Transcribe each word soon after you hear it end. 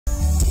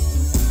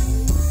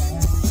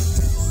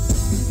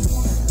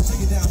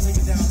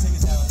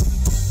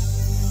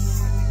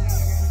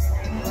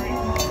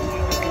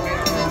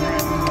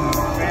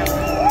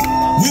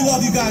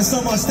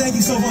much. Thank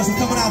you so much for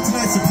coming out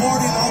tonight,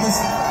 supporting all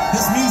this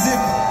music,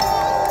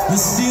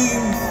 this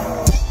scene.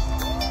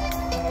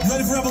 You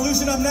ready for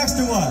Revolution up next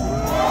or what?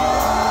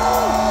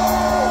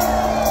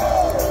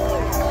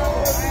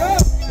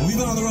 Well, we've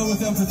been on the road with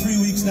them for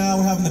 3 weeks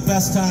now. We're having the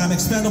best time.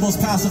 Expendables,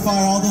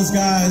 Pacifier, all those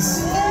guys.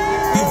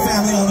 Big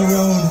family on the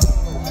road.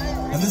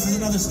 And this is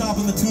another stop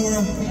on the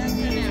tour.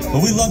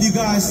 But we love you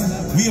guys.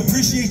 We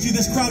appreciate you.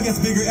 This crowd gets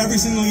bigger every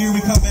single year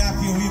we come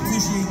back here. We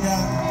appreciate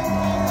that.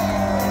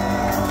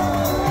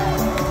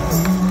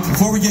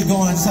 Before we get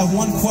going, I just have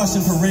one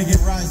question for Reggae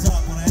Rise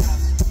Up when I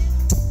ask,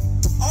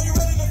 are you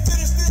ready to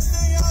finish this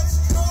thing out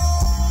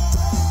strong?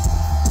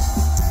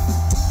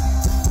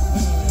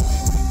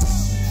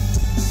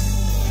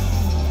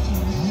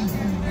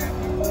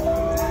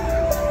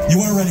 You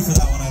weren't ready for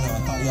that one, I know.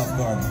 I caught you off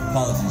guard.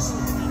 Apologies.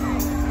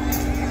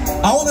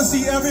 I want to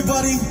see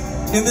everybody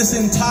in this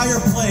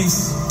entire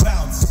place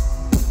bounce.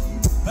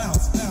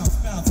 Bounce, bounce,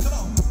 bounce. Come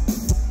on.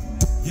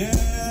 Yeah.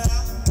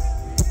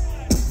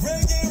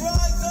 Reggae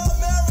Rise Up,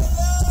 Maryland.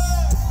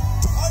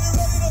 Are you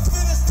ready to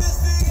finish this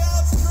thing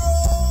out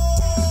strong?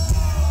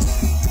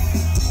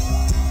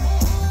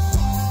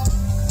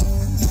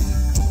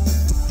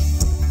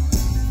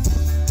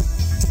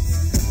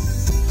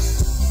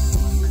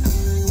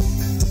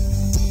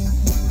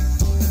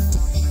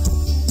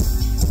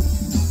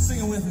 Sing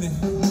it with me.